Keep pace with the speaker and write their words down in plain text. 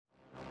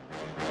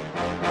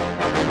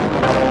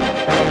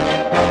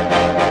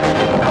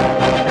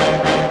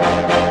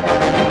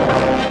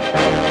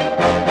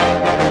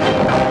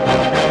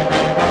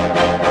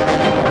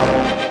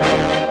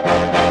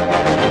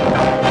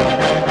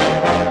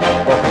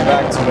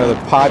another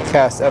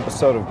podcast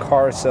episode of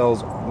Car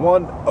Sales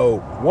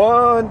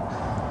 101.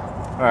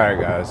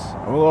 Alright guys,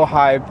 I'm a little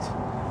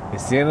hyped.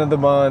 It's the end of the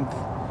month.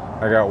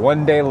 I got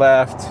 1 day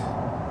left.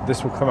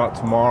 This will come out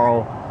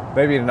tomorrow,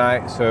 maybe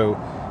tonight, so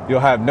you'll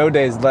have no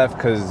days left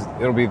because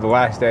it'll be the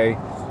last day.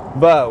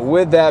 But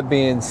with that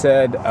being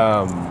said,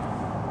 I've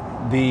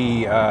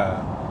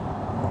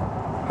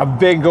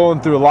been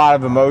going through a lot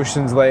of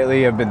emotions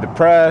lately. I've been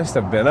depressed,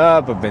 I've been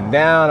up, I've been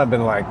down, I've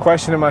been like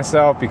questioning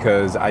myself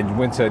because I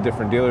went to a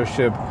different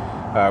dealership,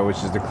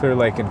 which is the Clear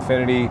Lake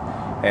Infiniti,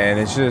 and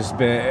it's just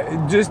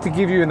been, just to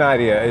give you an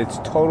idea, it's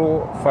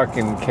total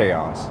fucking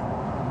chaos.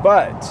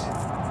 But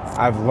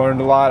I've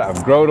learned a lot,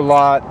 I've grown a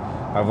lot,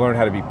 I've learned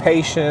how to be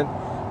patient.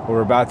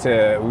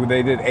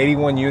 They did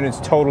 81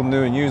 units total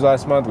new and used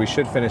last month. We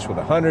should finish with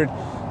 100.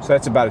 So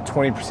that's about a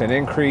 20%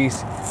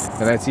 increase.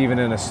 And that's even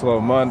in a slow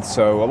month.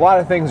 So a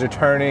lot of things are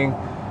turning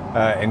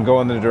and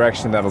going in the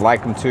direction that I'd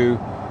like them to.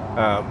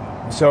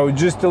 So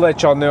just to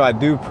let y'all know, I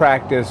do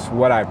practice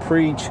what I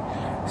preach.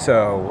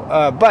 So,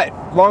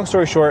 but long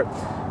story short,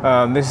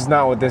 this is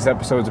not what this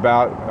episode's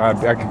about.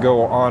 I could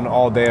go on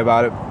all day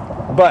about it.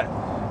 But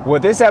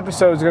what this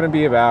episode is going to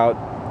be about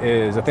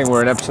is, I think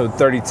we're in episode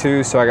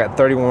 32, so I got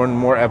 31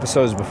 more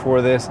episodes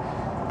before this.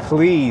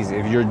 Please,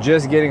 if you're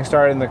just getting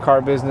started in the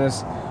car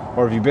business,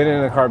 or if you've been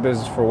in the car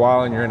business for a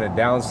while and you're in a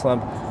down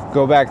slump,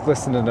 go back,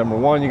 listen to number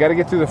 1. You got to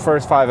get through the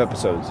first 5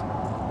 episodes.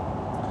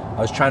 I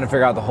was trying to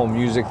figure out the whole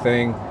music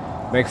thing.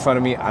 Make fun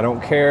of me, I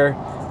don't care.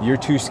 You're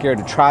too scared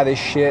to try this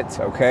shit,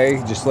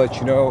 okay? Just to let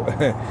you know,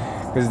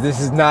 because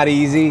this is not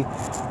easy.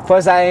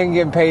 Plus, I ain't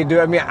getting paid to do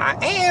it. I mean, I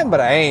am, but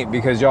I ain't,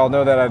 because y'all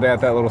know that I got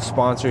that little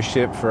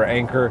sponsorship for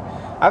Anchor.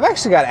 I've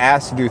actually got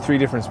asked to do 3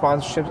 different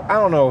sponsorships. I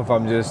don't know if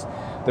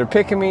they're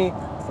picking me,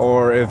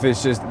 or if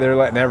it's just they're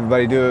letting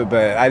everybody do it.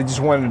 But I just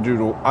wanted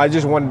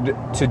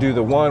to do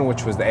the one,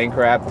 which was the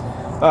Anchor app.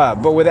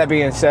 But with that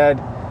being said,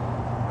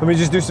 let me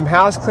just do some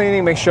house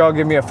cleaning. Make sure y'all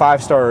give me a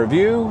 5-star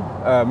review.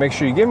 Make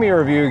sure you give me a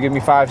review. Give me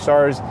 5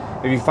 stars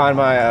if you find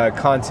my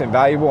content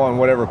valuable on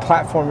whatever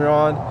platform you're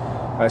on.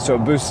 So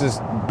it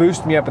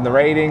boosts me up in the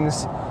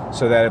ratings,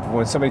 so that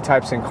when somebody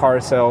types in car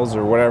sales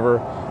or whatever,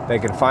 they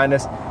can find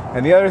us.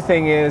 And the other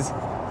thing is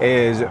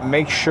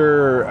make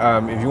sure,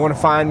 if you want to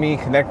find me,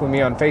 connect with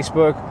me on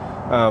Facebook.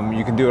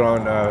 You can do it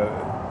on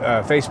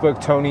Facebook,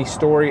 Tony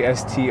Story,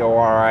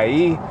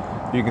 STORIE.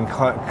 You can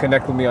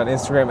connect with me on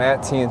Instagram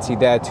at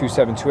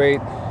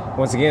TNTDad2728.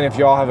 Once again, if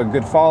y'all have a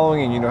good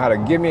following and you know how to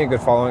give me a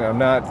good following, I'm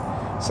not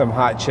some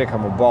hot chick.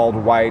 I'm a bald,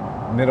 white,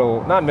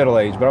 not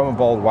middle-aged, but I'm a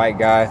bald, white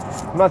guy.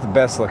 I'm not the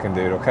best-looking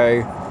dude,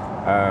 okay?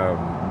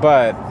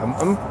 But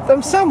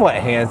I'm somewhat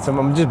handsome.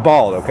 I'm just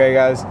bald, okay,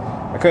 guys?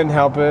 I couldn't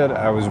help it.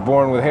 I was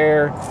born with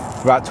hair.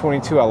 About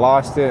 22, I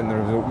lost it, and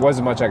there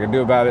wasn't much I could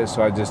do about it,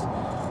 so I just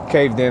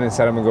caved in and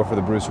said I'm going to go for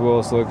the Bruce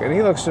Willis look, and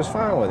he looks just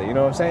fine with it. You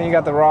know what I'm saying? You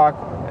got The Rock.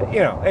 You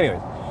know,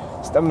 anyways,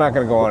 I'm not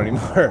going to go on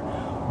anymore.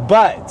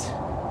 But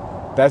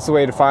that's the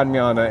way to find me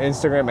on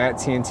Instagram at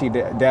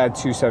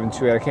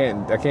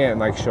TNTDad2728. I can't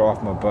like show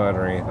off my butt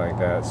or anything like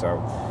that,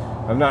 so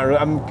I'm not really,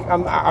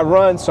 I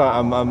run, so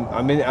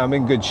I'm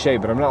in good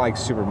shape, but I'm not like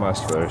super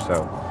muscular.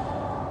 So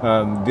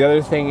the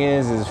other thing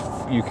is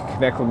you can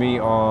connect with me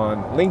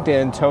on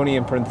LinkedIn, Tony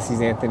in parentheses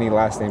Anthony,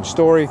 last name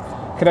Story.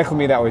 Connect with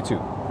me that way too.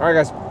 All right,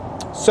 guys.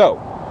 So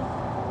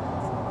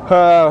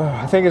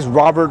I think it's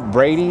Robert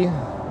Brady.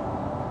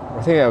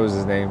 I think that was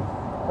his name,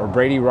 or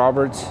Brady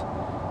Roberts.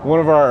 One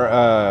of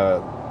our.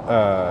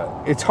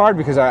 It's hard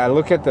because I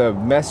look at the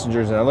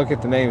messengers and I look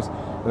at the names,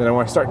 and then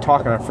when I start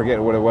talking, I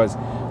forget what it was.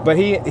 But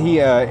he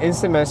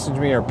instant messaged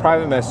me or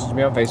private messaged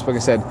me on Facebook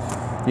and said,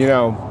 you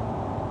know,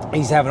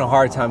 he's having a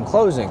hard time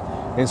closing.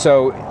 And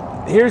so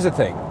here's the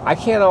thing. I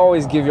can't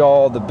always give you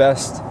all the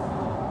best.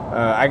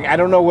 I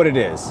don't know what it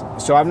is.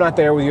 So I'm not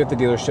there with you at the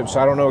dealership, so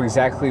I don't know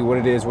exactly what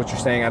it is, what you're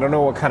saying. I don't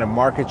know what kind of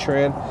market you're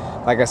in.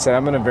 Like I said,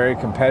 I'm in a very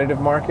competitive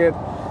market.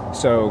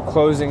 So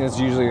closing is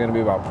usually going to be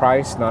about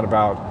price, not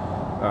about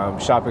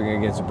shopping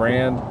against a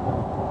brand.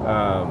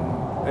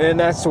 And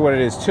that's what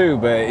it is too,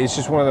 but it's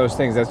just one of those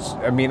things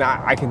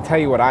I can tell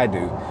you what I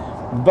do.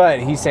 But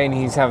he's saying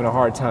he's having a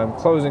hard time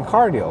closing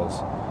car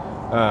deals.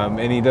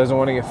 And he doesn't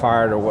want to get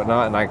fired or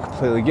whatnot, and I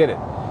completely get it.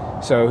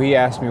 So he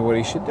asked me what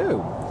he should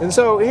do. And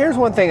so here's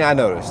one thing I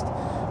noticed.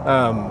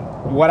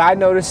 What I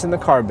noticed in the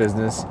car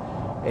business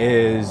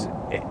is,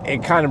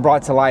 it kind of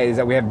brought to light, is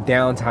that we have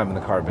downtime in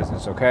the car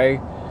business,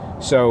 okay?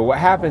 So what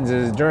happens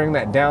is, during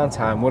that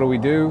downtime, what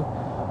do?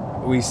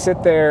 We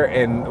sit there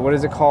and, what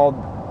is it called?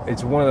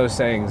 It's one of those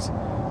sayings,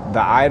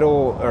 the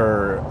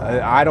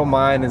idle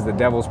mind is the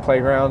devil's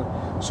playground.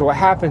 So what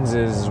happens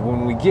is,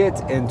 when we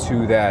get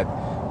into that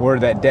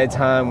dead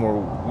time where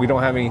we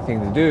don't have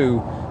anything to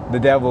do, the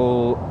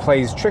devil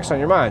plays tricks on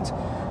your minds.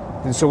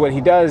 And so what he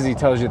does, he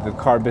tells you that the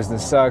car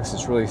business sucks,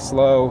 it's really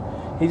slow.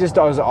 He just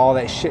does all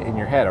that shit in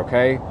your head,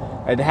 okay?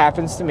 It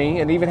happens to me,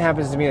 and it even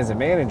happens to me as a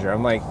manager.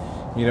 I'm like,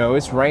 you know,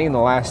 it's rained the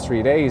last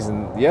 3 days,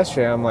 and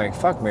yesterday I'm like,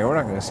 fuck man, we're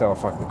not gonna sell a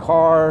fucking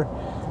car.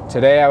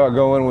 Today I would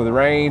go in with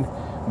rain.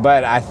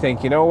 But I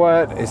think, you know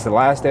what? It's the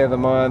last day of the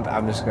month.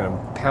 I'm just going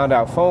to pound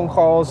out phone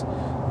calls.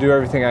 do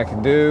everything I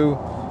can do,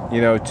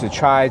 you know, to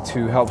try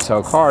to help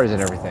sell cars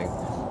and everything.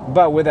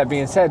 But with that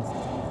being said,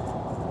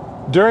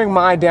 during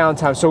my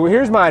downtime, so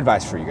here's my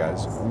advice for you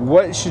guys.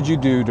 What should you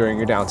do during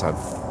your downtime?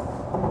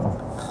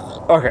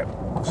 Okay,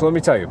 so let me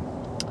tell you.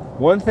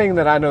 One thing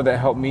that I know that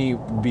helped me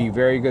be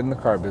very good in the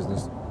car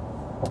business,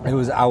 it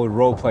was I would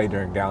role play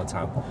during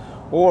downtime.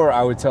 Or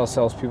I would tell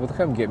salespeople to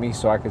come get me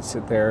so I could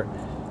sit there,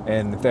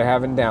 and if they're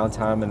having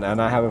downtime and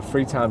I have a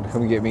free time to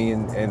come get me,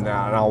 and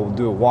I'll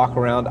do a walk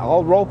around,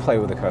 I'll role play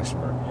with the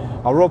customer.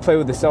 I'll role play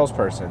with the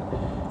salesperson.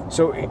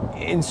 So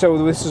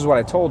this is what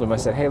I told him. I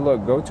said, hey,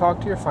 look, go talk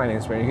to your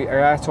finance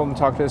manager. I told him to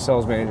talk to the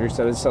sales manager. He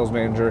said his sales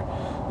manager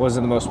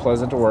wasn't the most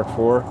pleasant to work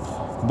for.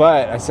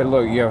 But I said,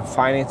 look, you have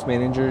finance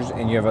managers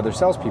and you have other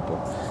salespeople.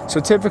 So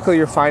typically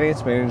your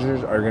finance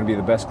managers are going to be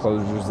the best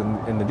closers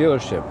in the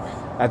dealership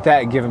at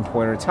that given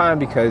point in time,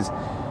 because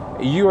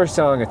you are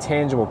selling a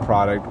tangible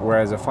product,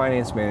 whereas a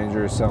finance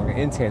manager is selling an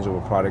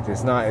intangible product.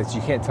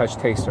 You can't touch,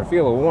 taste, or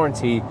feel a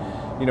warranty,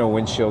 you know,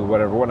 windshield,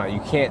 whatever, whatnot. You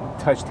can't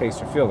touch,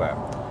 taste, or feel that.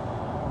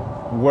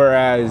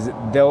 Whereas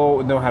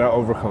they'll know how to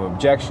overcome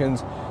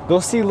objections. They'll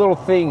see little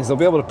things. They'll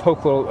be able to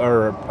poke little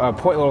or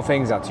point little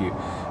things out to you.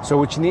 So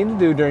what you need to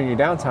do during your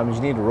downtime is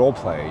you need to role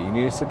play. You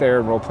need to sit there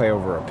and role play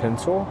over a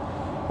pencil.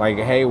 Like,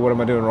 hey, what am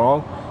I doing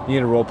wrong? You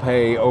need to role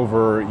play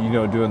over, you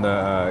know, doing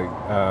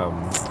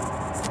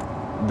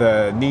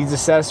the needs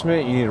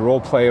assessment. You need to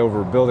role play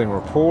over building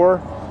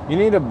rapport. You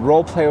need to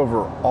role play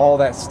over all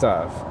that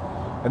stuff.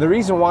 And the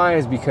reason why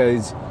is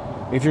because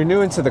if you're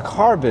new into the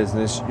car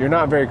business, you're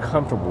not very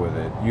comfortable with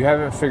it. You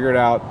haven't figured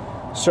out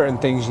certain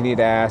things you need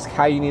to ask,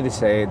 how you need to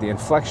say it, the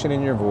inflection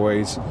in your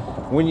voice,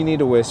 when you need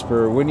to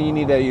whisper, when you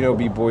need to, you know,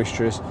 be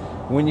boisterous,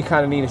 when you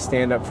kind of need to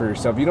stand up for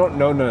yourself. You don't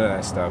know none of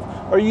that stuff.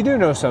 Or you do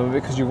know some of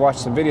it because you've watched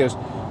some videos,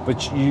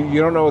 but you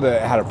don't know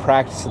how to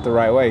practice it the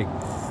right way.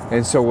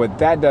 And so what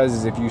that does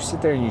is if you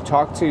sit there and you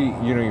talk to,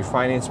 you know, your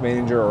finance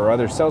manager or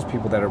other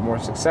salespeople that are more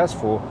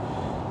successful,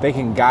 they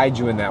can guide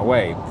you in that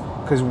way.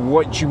 Because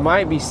what you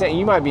might be saying,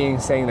 you might be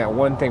saying that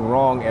one thing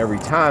wrong every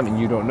time and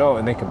you don't know,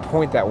 and they can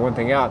point that one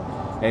thing out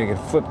and it can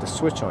flip the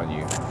switch on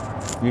you.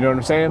 You know what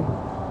I'm saying?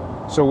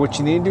 So what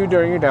you need to do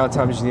during your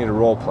downtime is you need to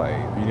role play.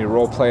 You need to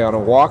role play on a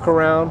walk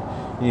around.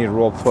 You need to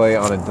role play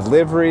on a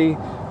delivery.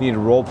 You need to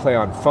role play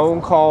on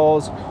phone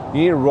calls.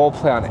 You need to role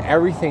play on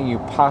everything you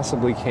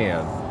possibly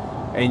can.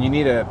 And you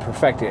need to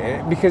perfect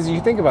it. Because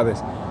you think about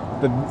this,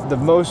 the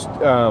most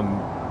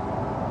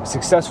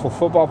successful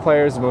football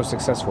players, the most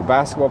successful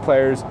basketball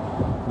players,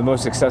 the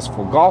most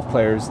successful golf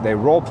players, they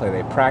role play.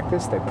 They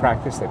practice, they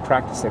practice, they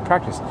practice, they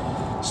practice.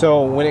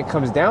 So when it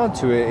comes down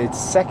to it, it's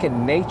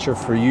second nature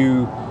for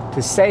you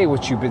to say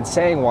what you've been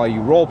saying while you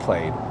role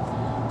played.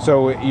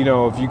 So, you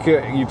know, if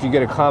you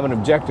get a common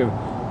objective,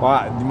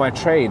 well, my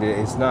trade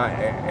is not,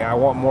 I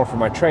want more for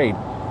my trade.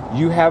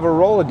 You have a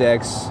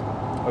Rolodex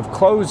of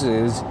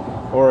closes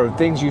or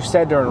things you've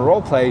said during a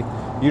role play.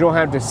 You don't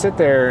have to sit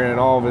there and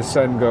all of a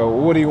sudden go,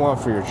 well, what do you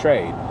want for your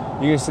trade?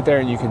 You can sit there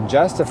and you can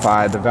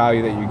justify the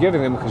value that you're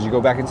giving them, because you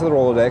go back into the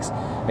Rolodex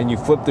and you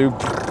flip through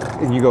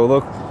and you go,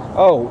 look,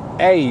 oh,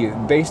 hey,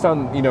 based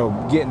on, you know,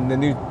 getting the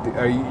new,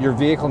 your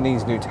vehicle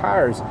needs new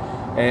tires,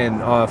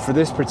 and for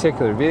this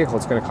particular vehicle,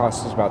 it's going to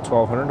cost us about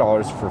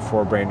 $1,200 for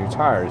 4 brand new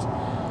tires.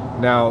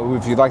 Now,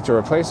 if you'd like to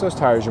replace those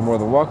tires, you're more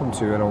than welcome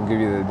to, and I'll give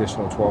you the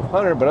additional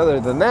 $1,200. But other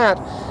than that,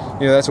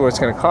 you know, that's what it's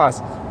going to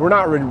cost. We're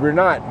not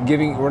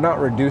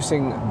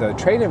reducing the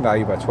trade-in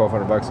value by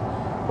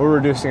 $1,200. We're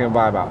reducing it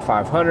by about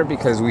 $500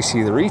 because we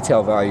see the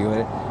retail value in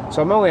it.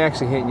 So I'm only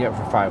actually hitting you up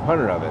for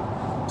 $500 of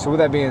it. So with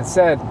that being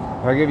said,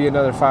 if I give you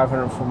another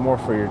 $500 more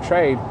for your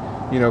trade,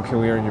 you know, can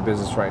we earn your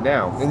business right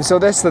now? And so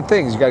that's the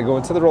thing. You got to go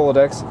into the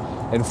Rolodex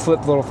and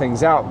flip little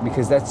things out,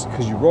 because that's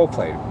because you role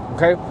played.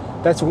 Okay,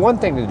 that's one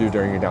thing to do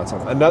during your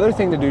downtime. Another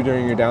thing to do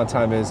during your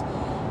downtime is,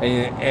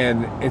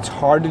 and it's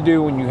hard to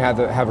do when you have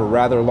a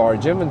rather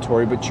large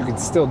inventory, but you can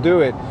still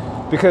do it,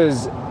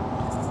 because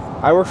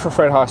I work for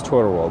Fred Haas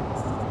Toyota World.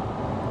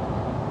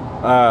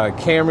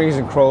 Camrys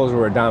and Corollas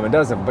were a dime a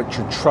dozen, but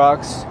your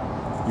trucks,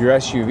 your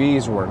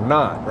SUVs were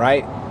not,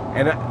 right?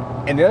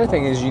 And the other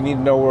thing is, you need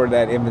to know where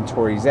that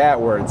inventory is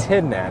at, where it's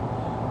hidden at,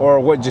 or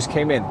what just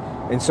came in.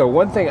 And so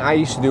one thing I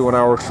used to do when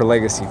I worked for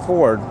Legacy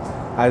Ford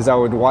is I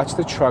would watch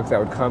the truck that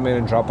would come in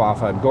and drop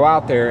off. I'd go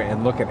out there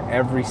and look at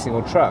every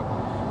single truck.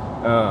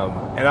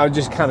 And I would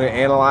just kind of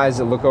analyze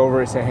it, look over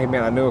it, and say, hey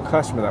man, I knew a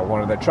customer that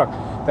wanted that truck.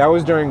 That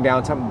was during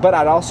downtime, but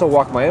I'd also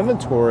walk my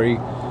inventory.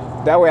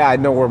 That way I'd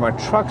know where my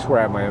trucks were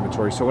at my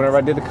inventory. So whenever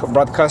I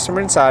brought the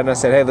customer inside and I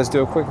said, hey, let's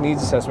do a quick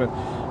needs assessment.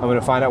 I'm going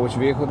to find out which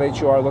vehicle that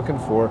you are looking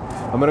for.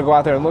 I'm going to go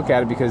out there and look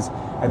at it, because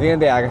at the end of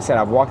the day, like I said,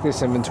 I've walked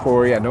this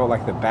inventory. I know it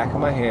like the back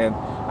of my hand.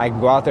 I can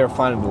go out there and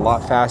find it a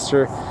lot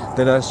faster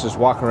than us just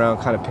walking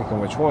around kind of picking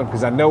which one,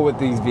 because I know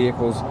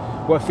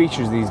what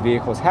features these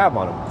vehicles have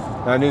on them.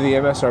 And I knew the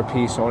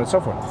MSRP, so on and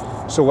so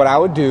forth. So what I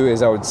would do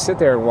is I would sit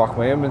there and walk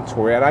my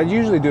inventory, and I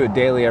usually do it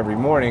daily every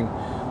morning.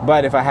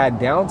 But if I had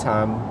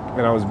downtime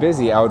and I was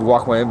busy, I would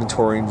walk my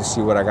inventory and just see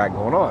what I got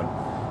going on.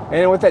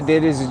 And what that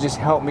did is it just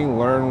helped me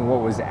learn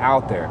what was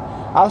out there.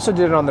 I also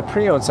did it on the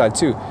pre-owned side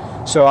too.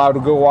 So I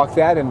would go walk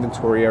that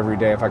inventory every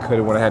day if I could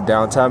when I had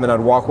downtime, and I'd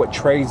walk what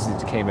trades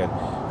that came in.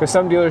 Because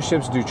some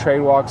dealerships do trade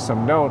walks,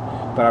 some don't,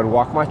 but I'd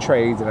walk my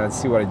trades and I'd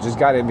see what I just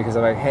got in, because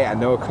I'm like, hey, I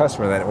know a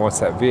customer that wants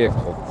that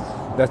vehicle.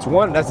 That's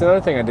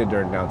another thing I did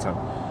during downtime.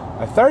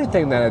 A third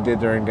thing that I did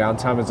during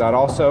downtime is I'd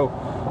also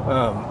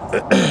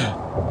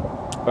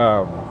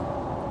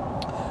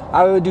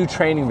I would do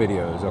training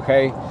videos,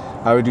 okay?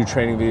 I would do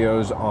training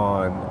videos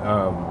on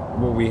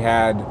what we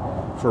had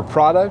for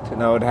product,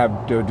 and I would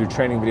do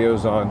training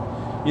videos on,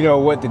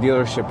 what the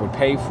dealership would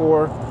pay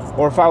for,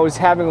 or if I was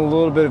having a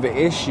little bit of an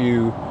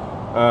issue,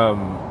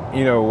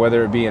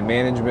 whether it be in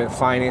management,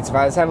 finance, if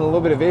I was having a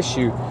little bit of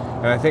issue,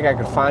 and I think I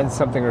could find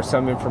something or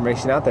some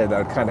information out there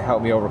that would kind of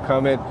help me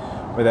overcome it,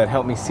 or that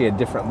helped me see a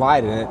different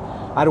light in it,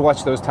 I'd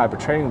watch those type of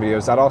training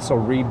videos. I'd also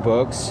read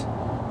books.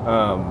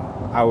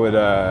 I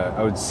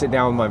would sit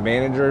down with my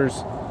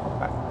managers.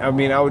 I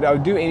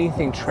would do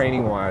anything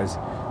training wise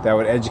that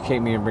would educate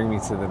me and bring me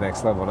to the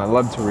next level. And I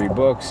love to read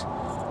books,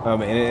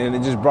 and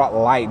it just brought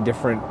light,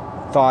 different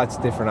thoughts,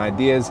 different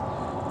ideas.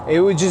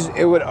 It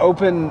would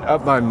open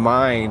up my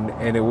mind,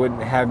 and it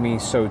wouldn't have me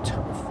so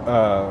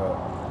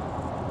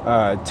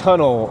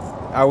tunnel.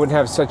 I wouldn't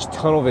have such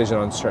tunnel vision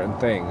on certain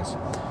things.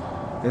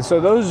 And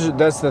so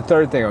that's the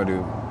third thing I would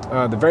do.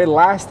 The very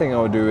last thing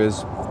I would do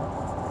is,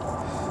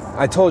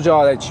 I told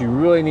y'all that you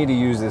really need to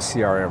use this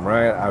CRM,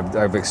 right?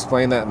 I've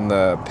explained that in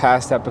the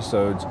past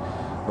episodes.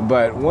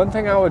 But one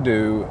thing I would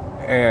do,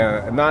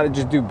 and not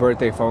just do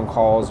birthday phone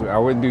calls, I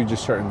wouldn't do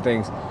just certain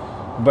things,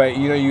 but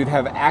you'd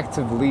have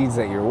active leads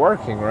that you're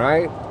working,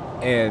 right?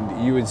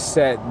 And you would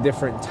set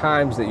different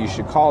times that you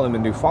should call them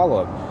and do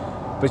follow-up.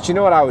 But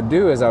what I would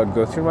do is I would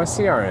go through my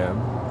CRM,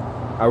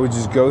 I would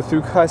just go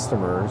through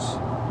customers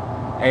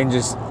and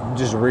just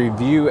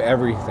review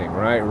everything,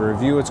 right?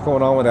 Review what's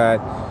going on with that.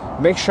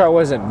 Make sure I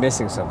wasn't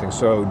missing something.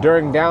 So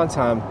during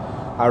downtime,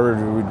 I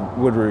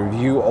would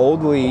review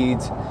old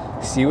leads,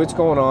 see what's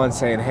going on,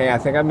 saying, hey, I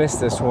think I missed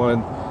this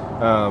one.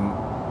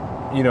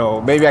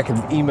 Maybe I could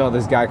email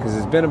this guy, because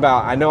it's been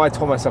I know I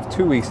told myself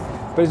 2 weeks,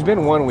 but it's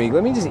been 1 week.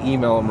 Let me just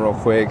email him real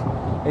quick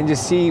and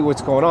just see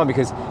what's going on,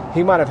 because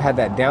he might have had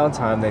that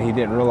downtime that he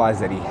didn't realize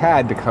that he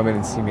had to come in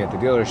and see me at the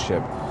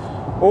dealership.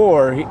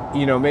 Or,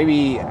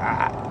 maybe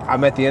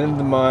I'm at the end of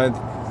the month,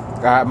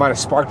 I might have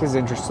sparked his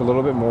interest a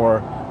little bit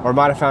more, or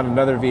might have found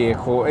another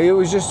vehicle. It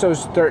was just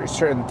those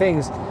certain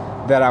things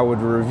that I would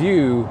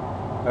review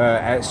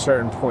at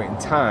certain point in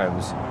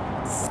times.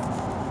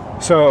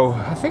 So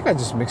I think I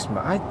just missed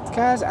my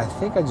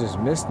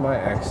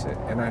exit,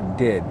 and I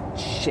did.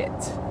 Shit.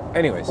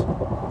 Anyways,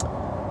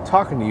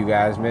 talking to you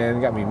guys,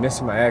 man, got me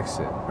missing my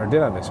exit. Or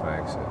did I miss my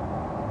exit?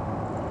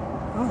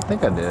 I don't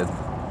think I did.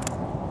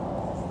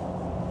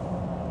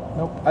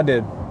 Nope, I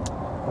did.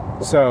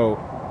 So,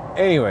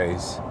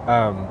 anyways,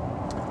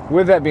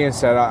 with that being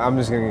said, I'm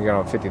just going to get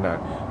on 59.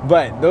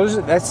 But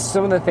that's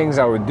some of the things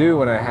I would do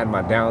when I had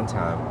my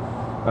downtime.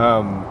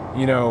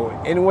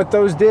 And what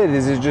those did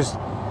is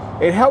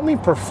it helped me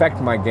perfect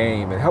my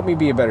game. It helped me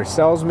be a better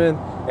salesman.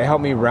 It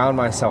helped me round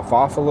myself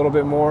off a little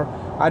bit more.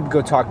 I'd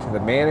go talk to the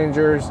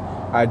managers.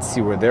 I'd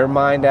see where their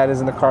mind at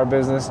is in the car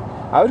business.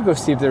 I would go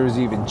see if there was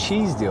even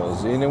cheese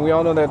deals. And we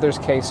all know that there's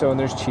queso and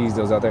there's cheese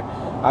deals out there.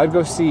 I'd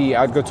go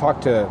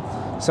talk to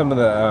some of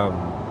the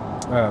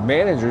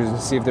managers and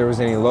see if there was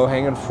any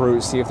low-hanging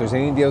fruit, see if there's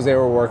any deals they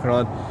were working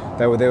on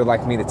that they would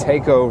like me to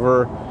take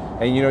over,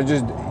 and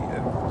just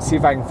see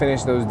if I can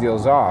finish those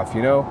deals off,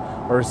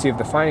 or see if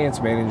the finance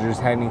managers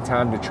had any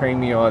time to train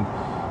me on,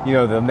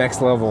 the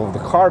next level of the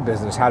car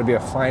business, how to be a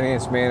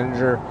finance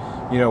manager,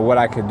 what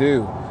I could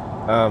do.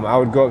 I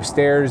would go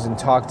upstairs and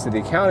talk to the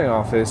accounting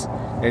office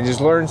and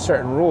just learn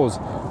certain rules.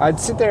 I'd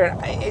sit there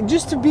and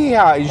just to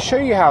show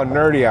you how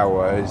nerdy I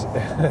was.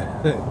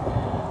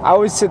 I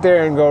would sit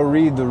there and go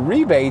read the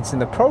rebates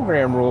and the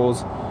program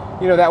rules,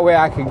 that way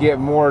I could get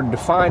more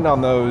defined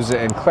on those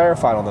and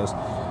clarified on those.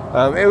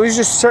 It was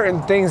just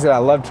certain things that I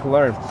loved to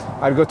learn.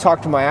 I'd go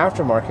talk to my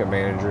aftermarket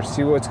manager,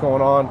 see what's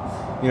going on,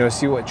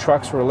 see what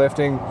trucks were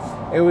lifting.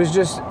 It was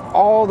just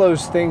all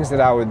those things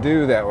that I would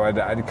do that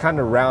would kind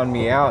of round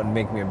me out and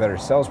make me a better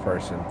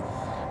salesperson.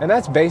 And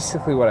that's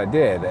basically what I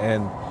did.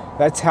 And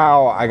that's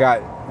how I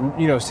got,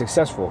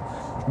 successful.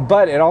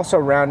 But it also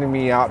rounded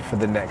me out for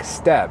the next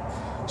step.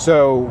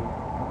 So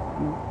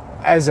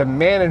as a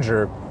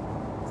manager,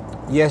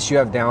 yes, you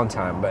have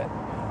downtime, but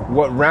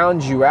what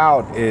rounds you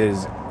out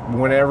is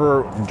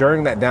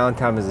during that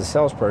downtime as a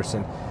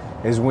salesperson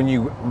is when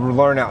you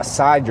learn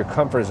outside your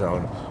comfort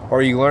zone,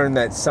 or you learn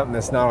that something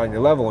that's not on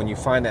your level, and you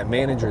find that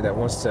manager that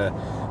wants to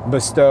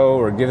bestow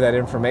or give that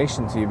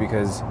information to you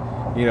because,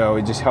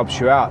 it just helps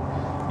you out.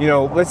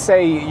 Let's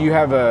say you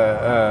have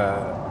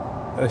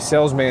a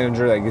sales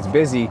manager that gets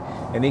busy,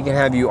 and he can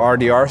have you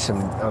RDR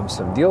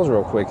some deals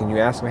real quick, and you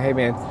ask him, hey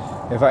man,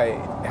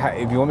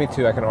 if you want me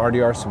to, I can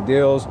RDR some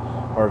deals,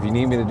 or if you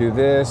need me to do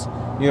this,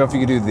 if you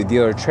could do the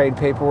dealer trade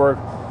paperwork,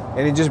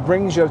 and it just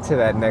brings you up to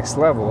that next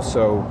level,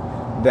 so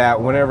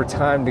that whenever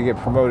time for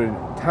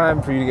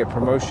you to get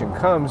promotion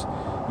comes,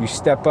 you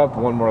step up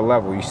one more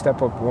level, you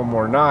step up one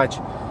more notch,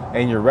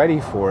 and you're ready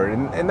for it.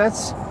 And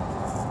those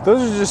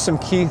are just some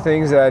key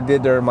things that I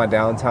did during my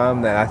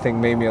downtime that I think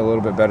made me a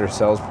little bit better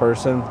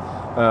salesperson.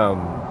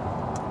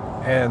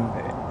 And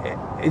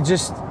it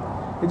just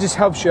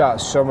helps you out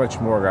so much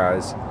more,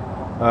 guys.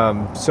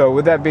 So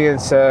with that being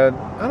said,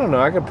 I don't know,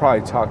 I could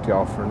probably talk to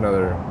y'all for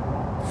another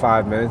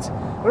 5 minutes.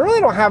 I really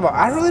don't have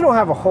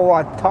a whole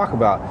lot to talk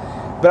about.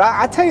 But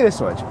I tell you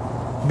this much.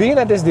 Being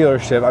at this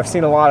dealership, I've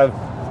seen a lot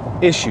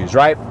of issues,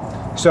 right?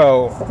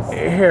 So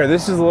here,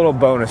 this is a little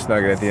bonus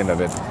nugget at the end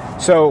of it.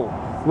 So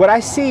what I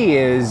see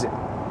is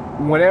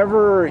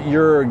whenever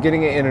you're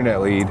getting an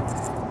internet lead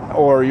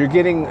or you're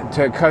getting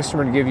to a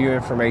customer to give you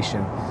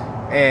information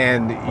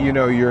and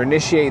you're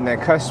initiating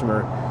that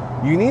customer,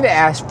 you need to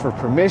ask for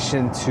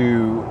permission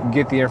to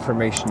get the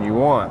information you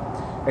want.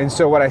 And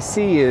so what I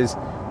see is,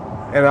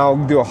 and I'll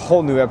do a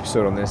whole new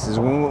episode on this, is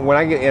when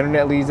I get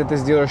internet leads at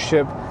this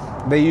dealership,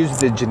 they use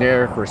the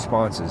generic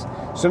responses.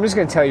 So I'm just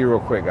going to tell you real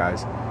quick,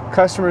 guys.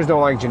 Customers don't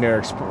like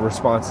generic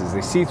responses.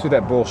 They see through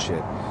that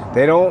bullshit.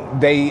 They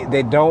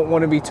don't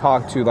want to be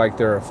talked to like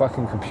they're a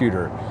fucking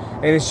computer.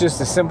 And it's just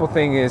the simple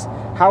thing is,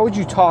 how would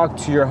you talk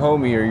to your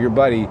homie or your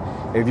buddy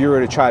if you were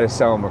to try to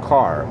sell them a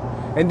car?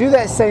 And do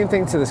that same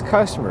thing to this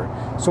customer.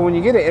 So when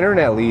you get an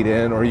internet lead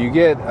in, or you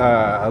get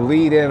a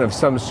lead in of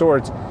some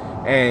sorts,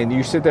 and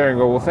you sit there and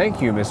go, well,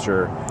 thank you,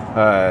 Mr.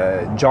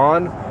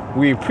 John.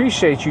 We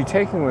appreciate you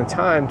taking the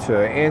time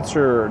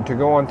to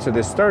go onto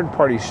this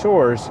third-party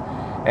source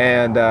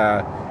and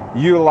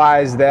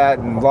utilize that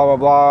and blah, blah,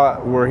 blah.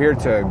 We're here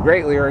to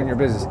greatly earn your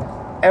business.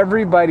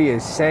 Everybody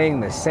is saying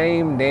the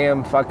same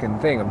damn fucking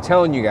thing. I'm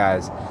telling you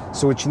guys.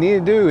 So what you need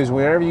to do is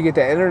whenever you get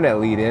that internet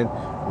lead in,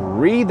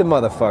 read the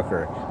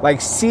motherfucker.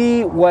 Like,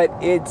 see what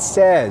it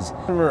says.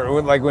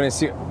 Like, when it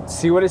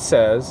see what it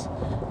says,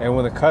 and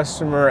when the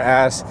customer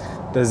asks,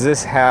 does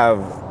this have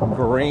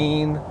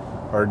green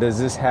or does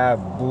this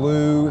have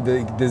blue?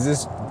 Does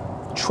this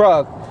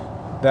truck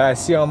that I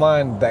see on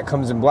mine that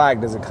comes in black,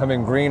 does it come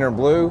in green or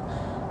blue?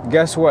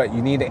 Guess what?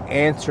 You need to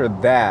answer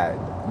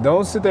that.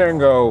 Don't sit there and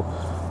go,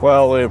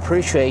 well, we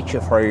appreciate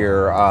you for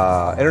your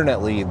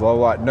internet lead, blah,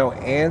 blah, blah. No,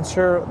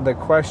 answer the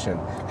question.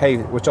 Hey,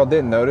 which y'all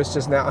didn't notice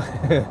just now,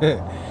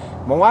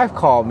 my wife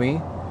called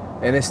me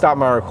and it stopped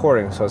my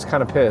recording, so I was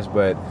kind of pissed,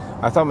 but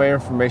I thought my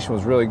information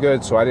was really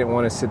good, so I didn't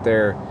want to sit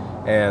there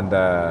and,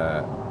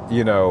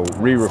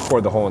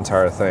 re-record the whole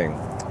entire thing.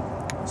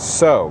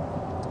 So,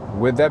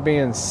 with that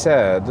being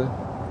said,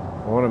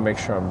 I want to make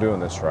sure I'm doing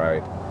this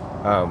right.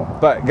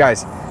 But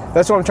guys,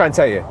 that's what I'm trying to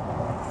tell you.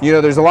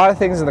 There's a lot of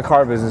things in the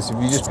car business if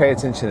you just pay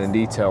attention to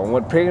detail. And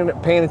what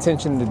paying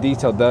attention to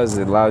detail does,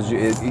 it allows you,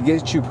 it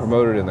gets you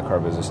promoted in the car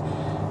business.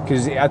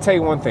 Because I'll tell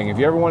you one thing, if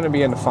you ever want to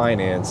be into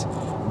finance,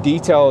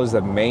 detail is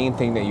the main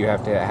thing that you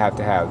have to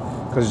have.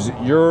 Because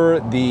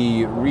you're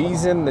the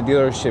reason the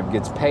dealership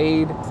gets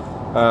paid.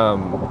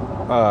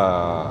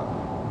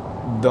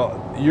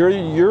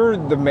 You're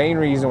the main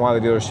reason why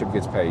the dealership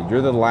gets paid.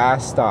 You're the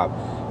last stop.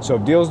 So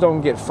if deals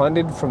don't get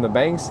funded from the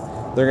banks,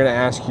 they're going to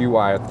ask you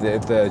why.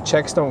 If the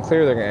checks don't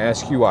clear, they're going to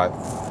ask you why.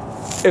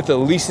 If the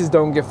leases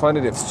don't get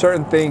funded, if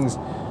certain things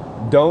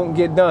don't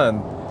get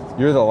done,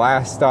 you're the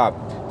last stop.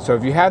 So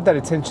if you have that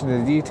attention to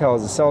the detail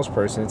as a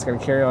salesperson, it's going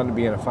to carry on to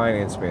being a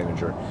finance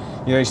manager.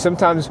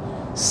 Sometimes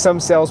some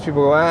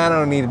salespeople go, I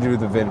don't need to do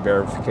the VIN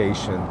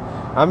verification.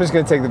 I'm just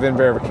going to take the VIN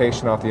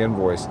verification off the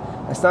invoice.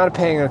 That's not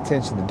paying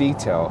attention to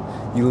detail.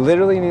 You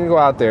literally need to go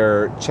out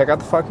there, check out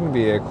the fucking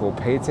vehicle,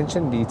 pay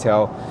attention to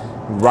detail,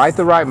 write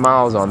the right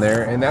miles on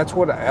there, and that's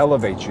what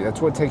elevates you.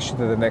 That's what takes you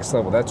to the next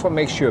level. That's what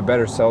makes you a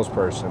better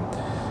salesperson.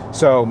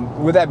 So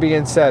with that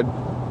being said,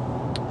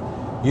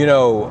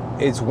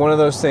 it's one of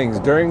those things.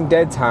 During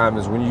dead time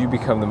is when you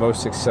become the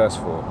most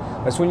successful.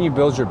 That's when you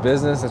build your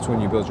business. That's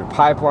when you build your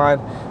pipeline.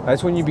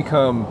 That's when you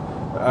become,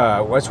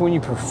 that's when you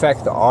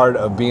perfect the art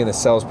of being a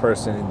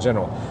salesperson in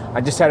general.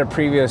 I just had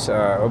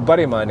a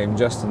buddy of mine named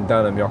Justin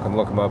Dunham. Y'all can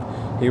look him up.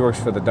 He works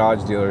for the Dodge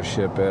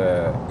dealership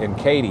in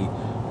Katy.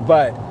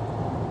 But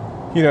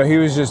he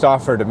was just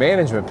offered a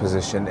management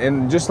position.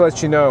 And just to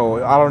let you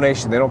know,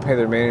 AutoNation, they don't pay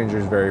their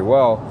managers very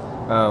well.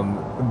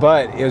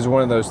 But it was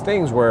one of those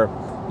things where,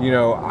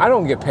 I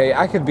don't get paid.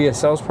 I could be a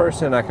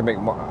salesperson. I could make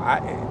more.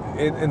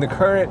 In the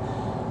current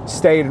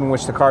state in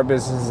which the car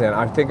business is in,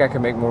 I think I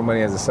can make more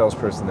money as a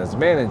salesperson than as a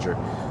manager.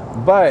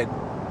 But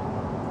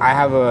I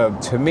have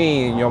to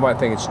me, and y'all might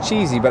think it's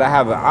cheesy, but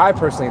I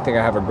personally think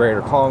I have a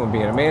greater calling of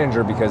being a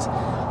manager because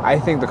I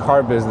think the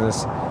car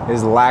business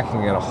is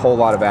lacking in a whole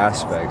lot of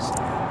aspects.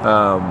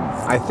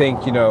 I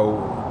think,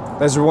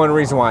 that's one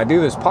reason why I do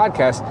this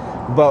podcast.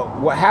 But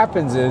what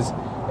happens is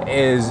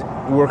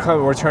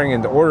we're turning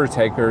into order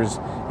takers,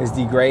 is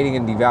degrading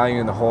and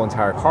devaluing the whole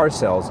entire car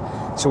sales.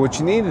 So what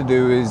you need to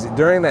do is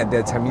during that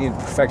dead time, you need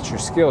to perfect your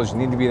skills. You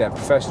need to be that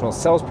professional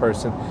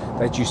salesperson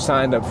that you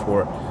signed up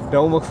for.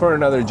 Don't look for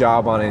another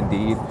job on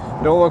Indeed.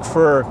 Don't look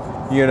for,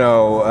 how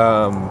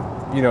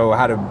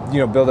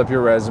to, build up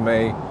your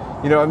resume.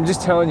 I'm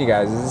just telling you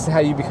guys, this is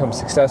how you become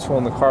successful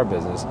in the car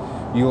business.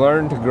 You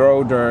learn to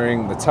grow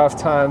during the tough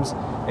times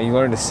and you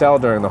learn to sell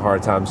during the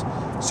hard times.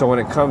 So when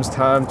it comes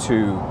time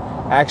to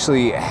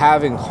actually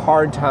having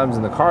hard times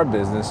in the car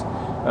business,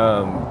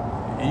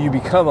 you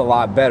become a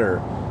lot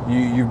better.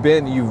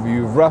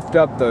 You've roughed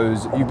up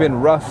those. You've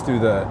been rough through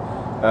the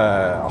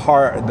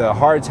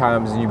hard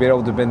times, and you've been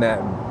able to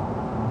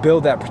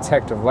build that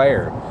protective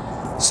layer.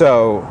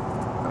 So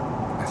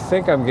I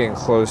think I'm getting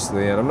close to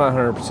the end. I'm not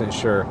 100%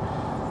 sure.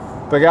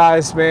 But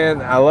guys,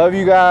 man, I love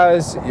you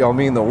guys. Y'all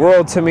mean the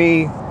world to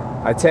me.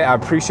 I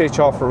appreciate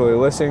y'all for really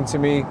listening to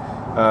me. You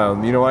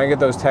know, when I get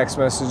those text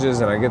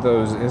messages and I get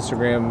those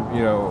Instagram,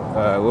 you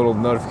know, little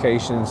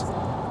notifications,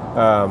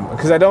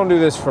 because I don't do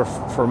this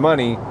for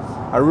money.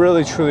 I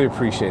really, truly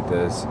appreciate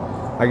this.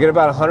 I get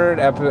about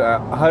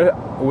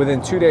 100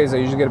 within 2 days. I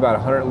usually get about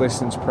 100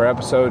 listens per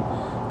episode.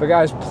 But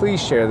guys,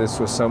 please share this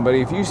with somebody.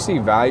 If you see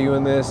value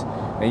in this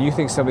and you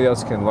think somebody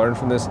else can learn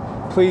from this,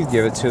 please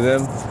give it to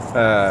them.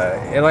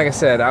 And like I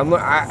said,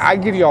 I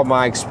give you all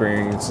my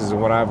experiences and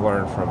what I've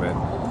learned from it.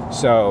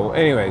 So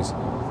anyways,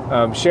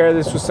 share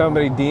this with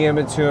somebody, DM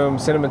it to them,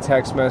 send them a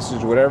text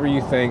message, whatever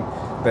you think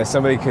that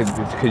somebody could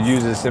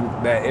use this.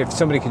 That if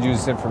somebody could use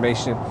this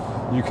information,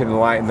 you can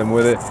enlighten them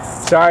with it.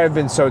 Sorry, I've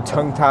been so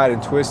tongue-tied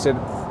and twisted.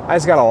 I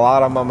just got a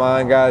lot on my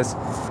mind, guys.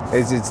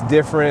 It's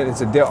different.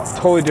 It's a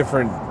totally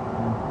different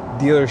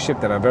dealership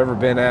than I've ever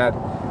been at.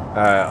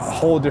 A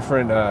whole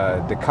different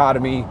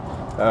dichotomy.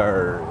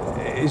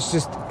 It's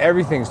just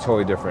everything's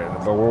totally different.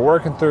 But we're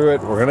working through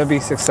it. We're gonna be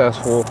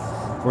successful.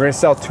 We're gonna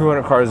sell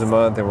 200 cars a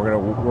month, and we're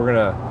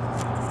gonna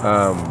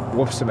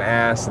whoop some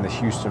ass in the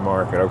Houston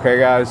market. Okay,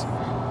 guys.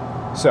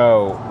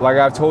 So, like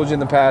I've told you in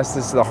the past,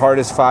 this is the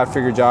hardest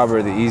 5-figure job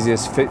or the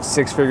easiest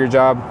 6-figure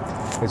job.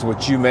 It's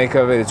what you make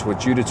of it. It's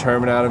what you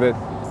determine out of it.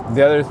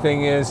 The other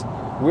thing is,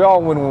 we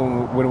all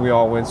win when we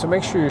all win. So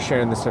make sure you're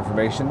sharing this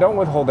information. Don't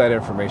withhold that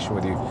information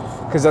with you.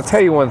 Because I'll tell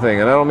you one thing,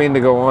 and I don't mean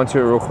to go on to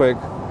it real quick,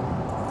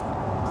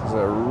 because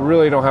I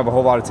really don't have a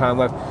whole lot of time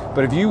left.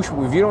 But if you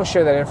don't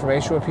share that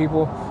information with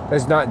people,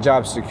 that's not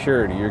job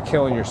security. You're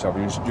killing yourself.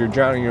 You're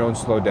drowning your own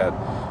slow death.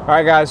 All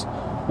right, guys.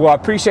 Well, I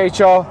appreciate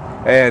y'all.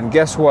 And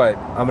guess what?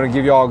 I'm going to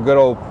give y'all a good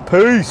old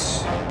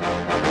peace.